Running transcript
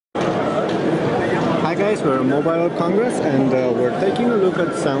guys, we're at Mobile World Congress and we're taking a look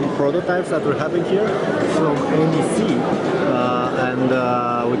at some prototypes that we're having here from NEC.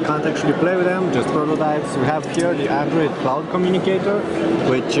 We can't actually play with them, just prototypes. We have here the Android Cloud Communicator,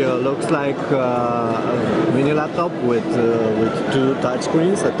 which looks like a mini laptop with two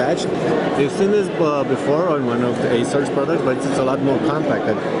touchscreens attached. We've seen this before on one of the Acer's products, but it's a lot more compact.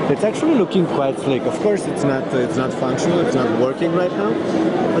 And it's actually looking quite slick. Of course, it's not functional, it's not working right now,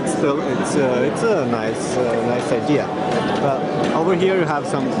 but still, it's a nice idea. Over here you have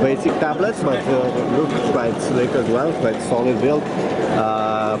some basic tablets, but look quite slick as well, quite solid build.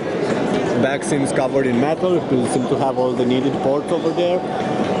 Back seems covered in metal. You seem to have all the needed ports over there,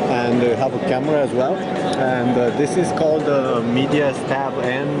 and you have a camera as well. And this is called the Medias Tab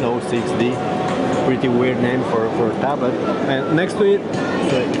N06D. Pretty weird name for a tablet. And next to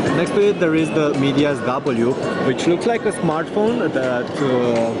it there is the Medias W, which looks like a smartphone that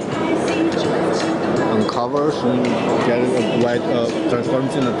uncovers and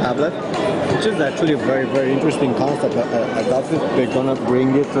transforms in a tablet, which is actually a very interesting concept. I doubt if they're gonna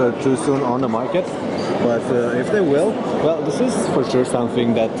bring it too soon on the market, but if they will, well, this is for sure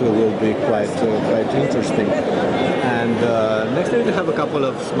something that will be quite interesting. And next to it we have a couple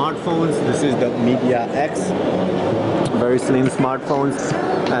of smartphones. This is the Media X, very slim smartphones,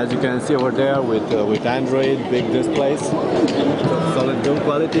 as you can see over there, with Android, big displays, solid build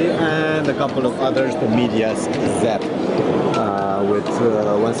quality, and a couple of others, the Medias Zap, with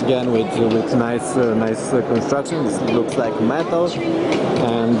once again with nice construction. This looks like metal,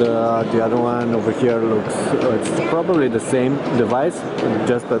 and the other one over here looks it's probably the same device,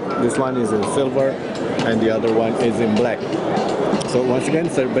 just that this one is in silver and the other one is in black. So once again,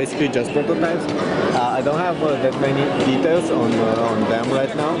 they're basically just prototypes. I don't have that many details on them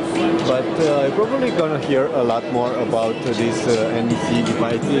right now, but you're probably gonna hear a lot more about these NEC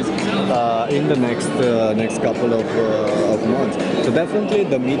devices in the next couple of months. So definitely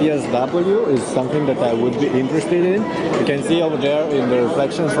the Medias W is something that I would be interested in. You can see over there in the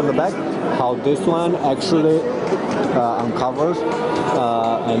reflections from the back how this one actually uncovers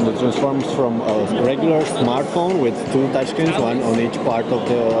and it transforms from a regular smartphone with two touchscreens, one on each part of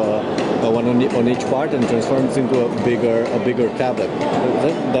on each part, and transforms into a bigger tablet.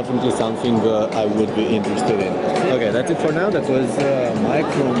 That's definitely something I would be interested in. Okay, that's it for now. That was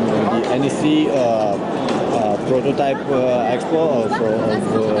Mike from the NEC prototype expo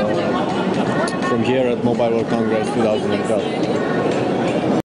from here at Mobile World Congress 2012.